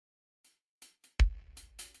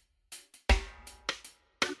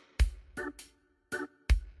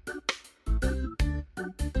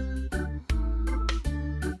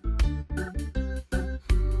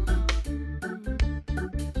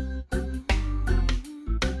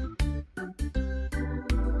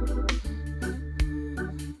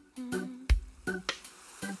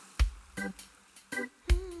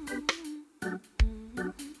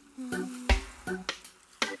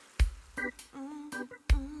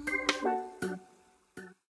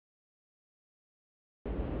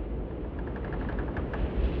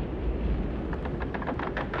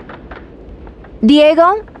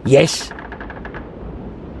Diego? Yes?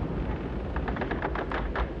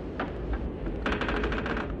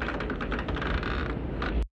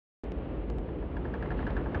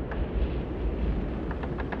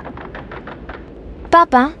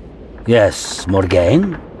 Papa? Yes,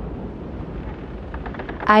 Morgane?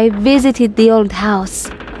 I visited the old house.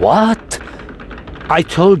 What? I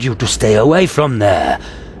told you to stay away from there.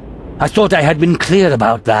 I thought I had been clear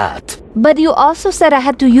about that. But you also said I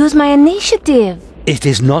had to use my initiative. It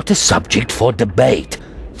is not a subject for debate.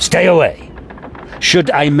 Stay away. Should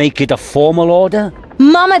I make it a formal order?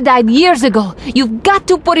 Mama died years ago. You've got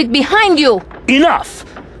to put it behind you. Enough!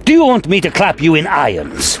 Do you want me to clap you in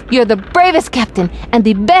irons? You're the bravest captain and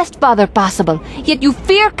the best father possible, yet you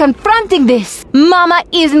fear confronting this. Mama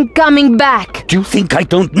isn't coming back. Do you think I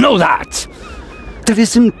don't know that? There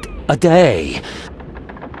isn't a day.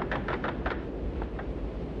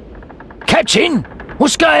 Captain,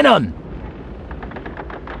 what's going on?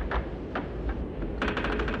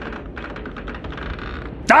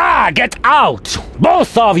 Ah, get out!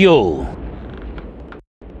 Both of you!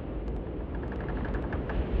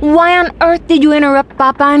 Why on earth did you interrupt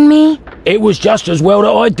Papa and me? It was just as well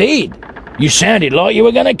that I did. You sounded like you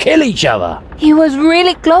were gonna kill each other. He was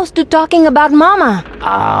really close to talking about Mama.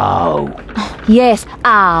 Oh. Yes,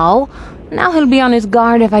 ow. Now he'll be on his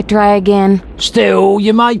guard if I try again. Still,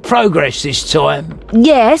 you made progress this time.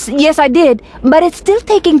 Yes, I did, but it's still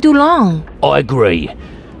taking too long. I agree.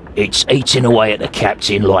 It's eating away at the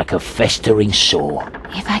captain like a festering sore.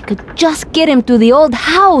 If I could just get him to the old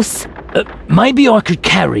house. Maybe I could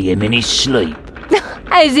carry him in his sleep.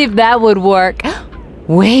 As if that would work.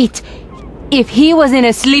 Wait, if he was in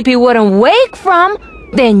a sleep he wouldn't wake from,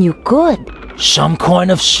 then you could. Some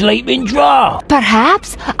kind of sleeping draught.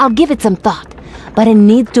 Perhaps. I'll give it some thought. But it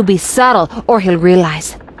needs to be subtle or he'll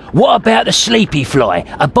realize. What about the sleepy fly?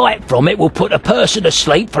 A bite from it will put a person to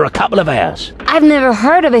sleep for a couple of hours. I've never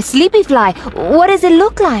heard of a sleepy fly. What does it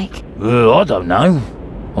look like? I don't know.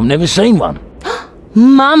 I've never seen one.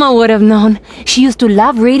 Mama would have known. She used to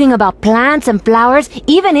love reading about plants and flowers,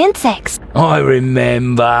 even insects. I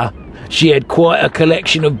remember. She had quite a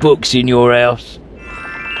collection of books in your house.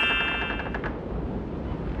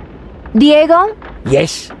 Diego?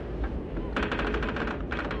 Yes?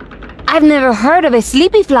 I've never heard of a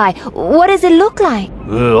sleepy fly. What does it look like?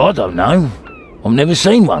 I don't know. I've never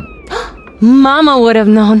seen one. Mama would have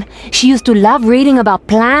known. She used to love reading about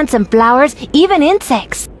plants and flowers, even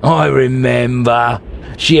insects. I remember.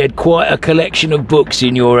 She had quite a collection of books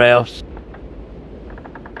in your house.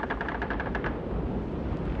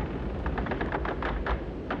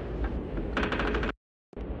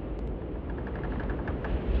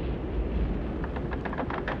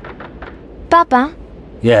 Papa?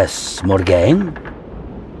 Yes, Morgane?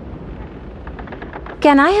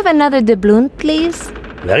 Can I have another doubloon, please?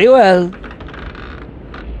 Very well.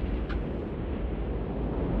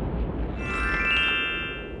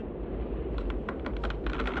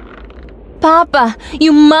 Papa,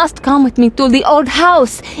 you must come with me to the old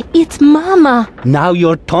house. It's Mama. Now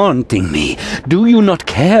you're taunting me. Do you not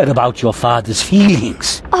care about your father's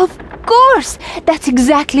feelings? Of course. That's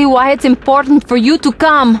exactly why it's important for you to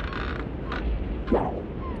come.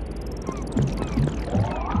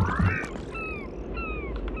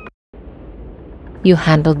 You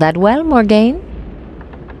handled that well, Morgane.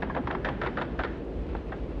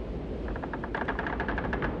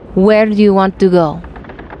 Where do you want to go?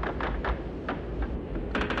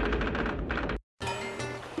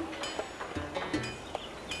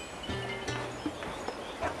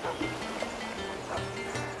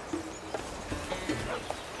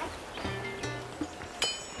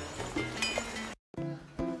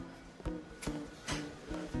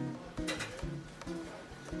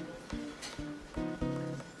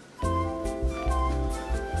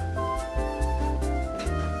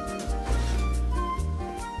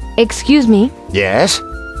 Excuse me. Yes?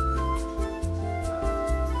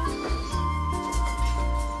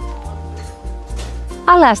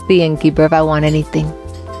 I'll ask the innkeeper if I want anything.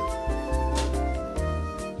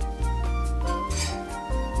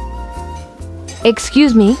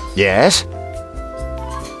 Excuse me. Yes?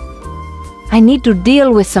 I need to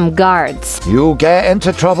deal with some guards. You'll get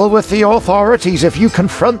into trouble with the authorities if you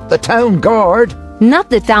confront the town guard.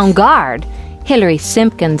 Not the town guard. Hilary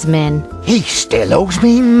Simpkins' men. He still owes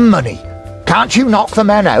me money. Can't you knock the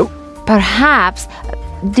men out? Perhaps.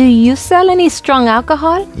 Do you sell any strong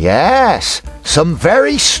alcohol? Yes, some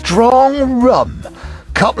very strong rum.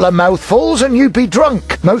 Couple of mouthfuls and you'd be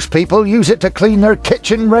drunk. Most people use it to clean their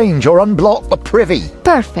kitchen range or unblock the privy.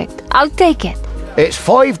 Perfect. I'll take it. It's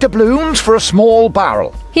 5 doubloons for a small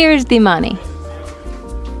barrel. Here's the money.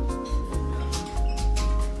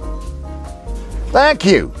 Thank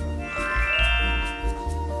you.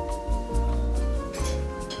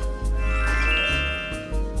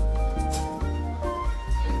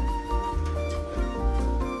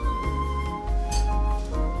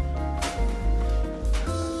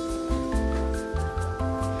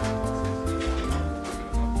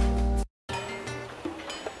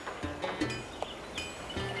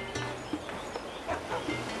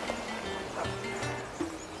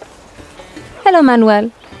 Hello,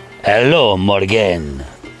 Manuel. Hello, Morgane.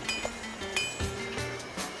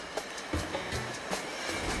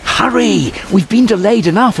 Hurry! We've been delayed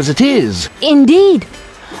enough as it is. Indeed.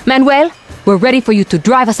 Manuel, we're ready for you to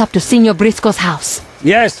drive us up to Senor Briscoe's house.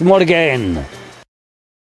 Yes, Morgane.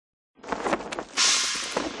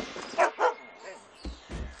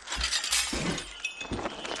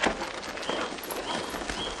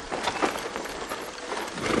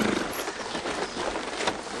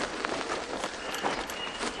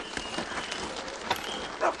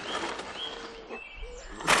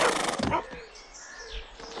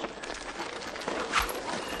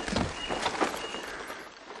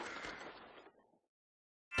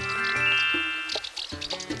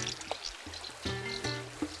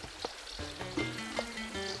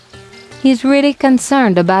 He's really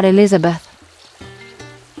concerned about Elizabeth.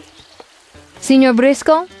 Senor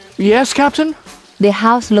Briscoe, Yes, Captain? the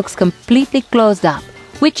house looks completely closed up.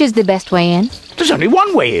 Which is the best way in? There's only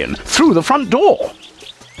one way in, through the front door.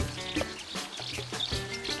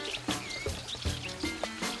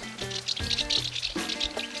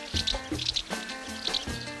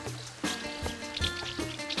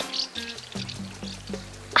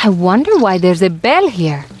 I wonder why there's a bell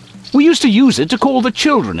here. We used to use it to call the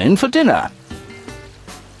children in for dinner.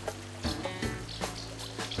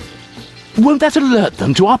 Won't that alert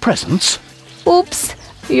them to our presence? Oops,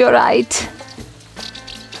 you're right.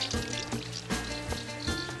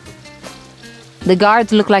 The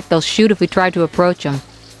guards look like they'll shoot if we try to approach them.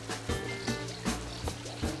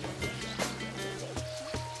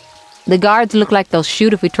 The guards look like they'll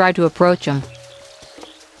shoot if we try to approach them.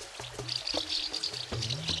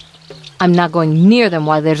 I'm not going near them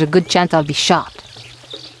while there's a good chance I'll be shot.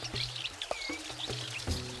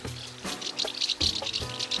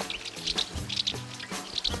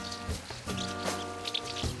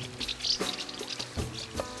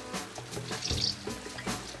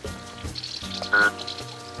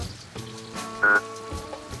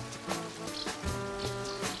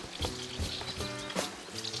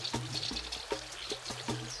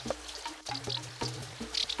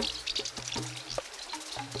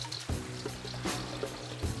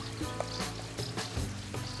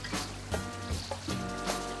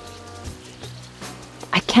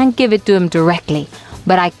 I can't give it to him directly,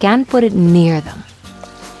 but I can put it near them.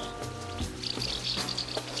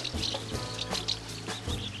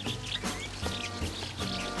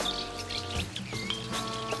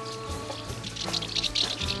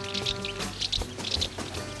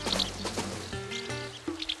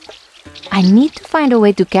 I need to find a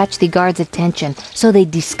way to catch the guards' attention so they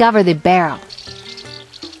discover the barrel.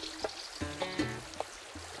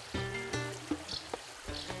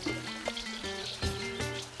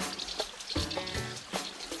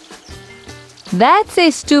 That's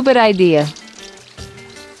a stupid idea.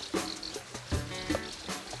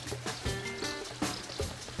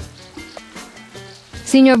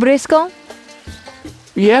 Senor Briscoe?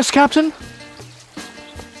 Yes, Captain?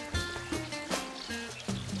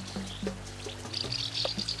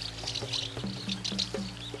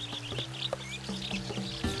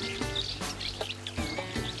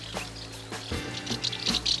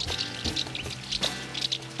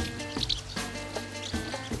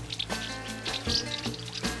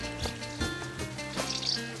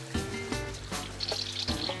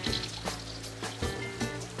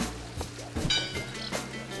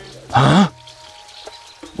 Huh?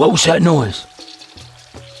 What was that noise?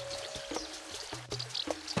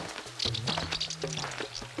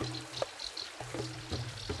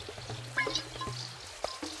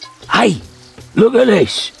 Hey, look at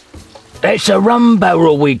this. That's a rum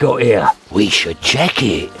barrel we got here. We should check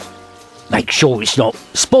it. Make sure it's not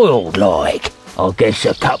spoiled like. I guess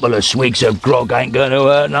a couple of swigs of grog ain't gonna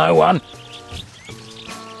hurt no one.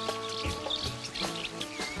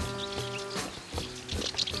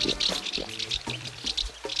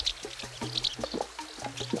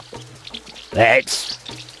 That's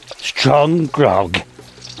strong grog.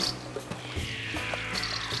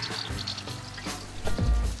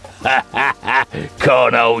 Ha ha ha!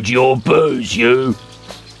 Can't hold your booze, you.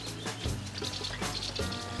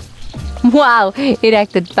 Wow, it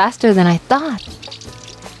acted faster than I thought.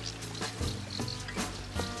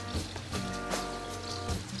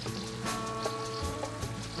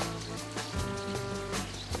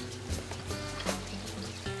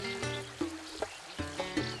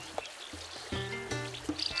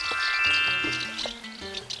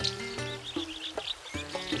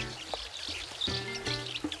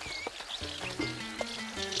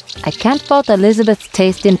 I can't fault Elizabeth's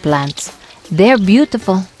taste in plants. They're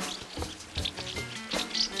beautiful.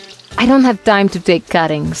 I don't have time to take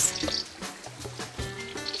cuttings.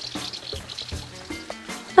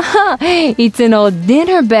 It's an old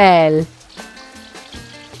dinner bell.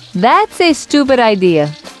 That's a stupid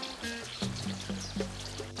idea.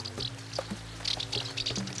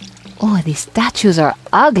 Oh, these statues are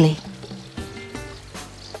ugly.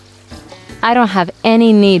 I don't have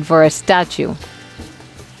any need for a statue.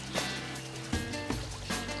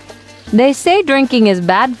 They say drinking is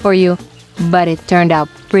bad for you, but it turned out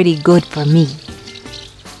pretty good for me.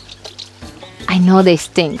 I know they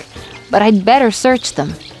stink, but I'd better search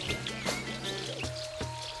them.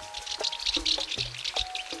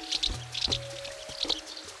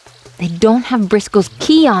 They don't have Briscoe's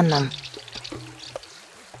key on them.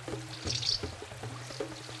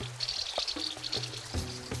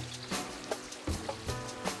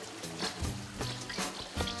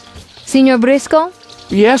 Senor Briscoe?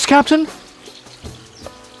 Yes, Captain?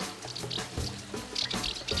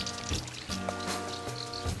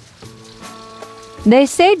 They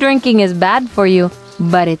say drinking is bad for you,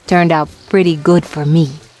 but it turned out pretty good for me.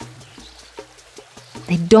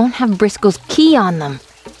 They don't have Briscoe's key on them.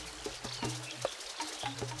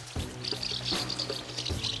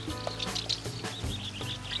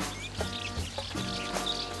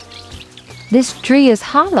 This tree is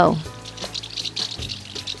hollow.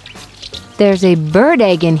 There's a bird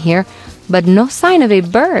egg in here, but no sign of a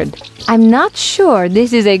bird. I'm not sure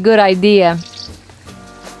this is a good idea.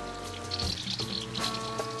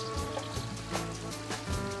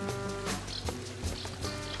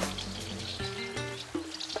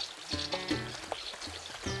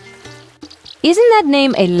 Isn't that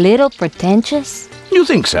name a little pretentious? You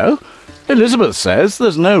think so? Elizabeth says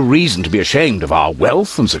there's no reason to be ashamed of our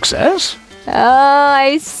wealth and success. Oh,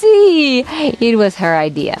 I see. It was her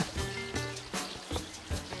idea.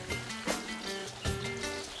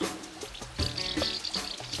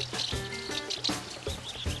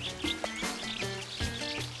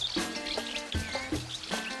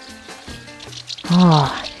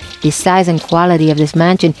 Oh, the size and quality of this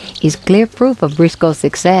mansion is clear proof of Briscoe's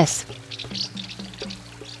success.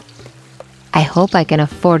 I hope I can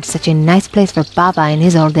afford such a nice place for Papa in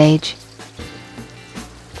his old age.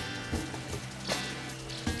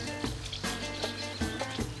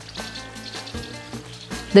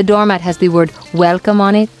 The doormat has the word welcome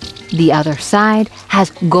on it. The other side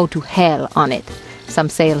has go to hell on it. Some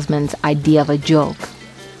salesman's idea of a joke.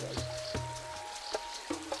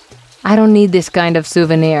 I don't need this kind of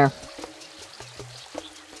souvenir.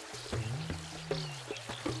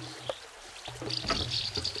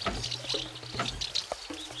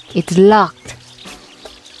 It's locked.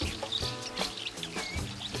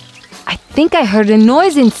 I think I heard a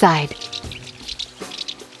noise inside.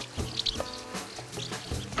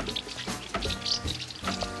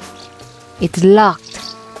 It's locked.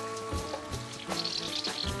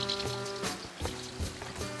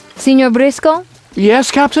 Senor Briscoe?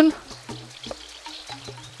 Yes, Captain?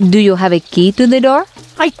 Do you have a key to the door?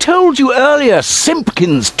 I told you earlier,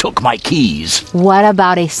 Simpkins took my keys. What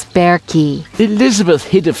about a spare key? Elizabeth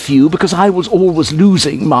hid a few because I was always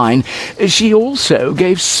losing mine. She also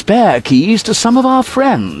gave spare keys to some of our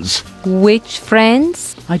friends. Which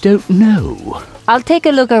friends? I don't know. I'll take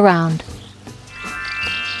a look around.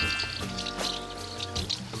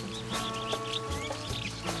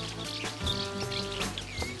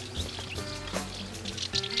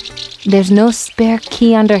 There's no spare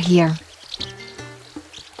key under here.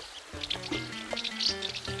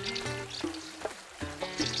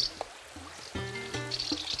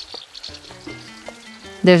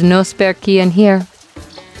 There's no spare key in here.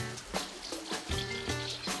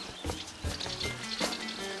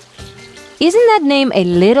 Isn't that name a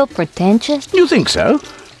little pretentious? You think so?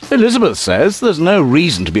 Elizabeth says there's no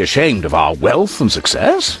reason to be ashamed of our wealth and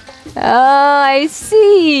success. Oh, I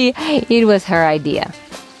see. It was her idea.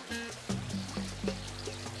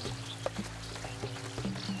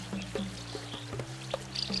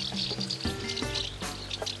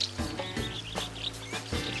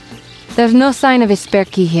 There's no sign of a spare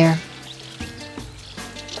key here.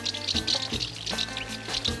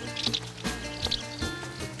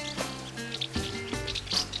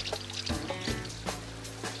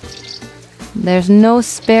 There's no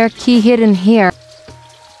spare key hidden here.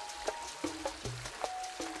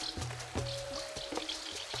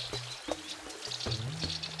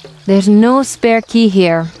 There's no spare key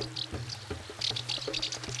here.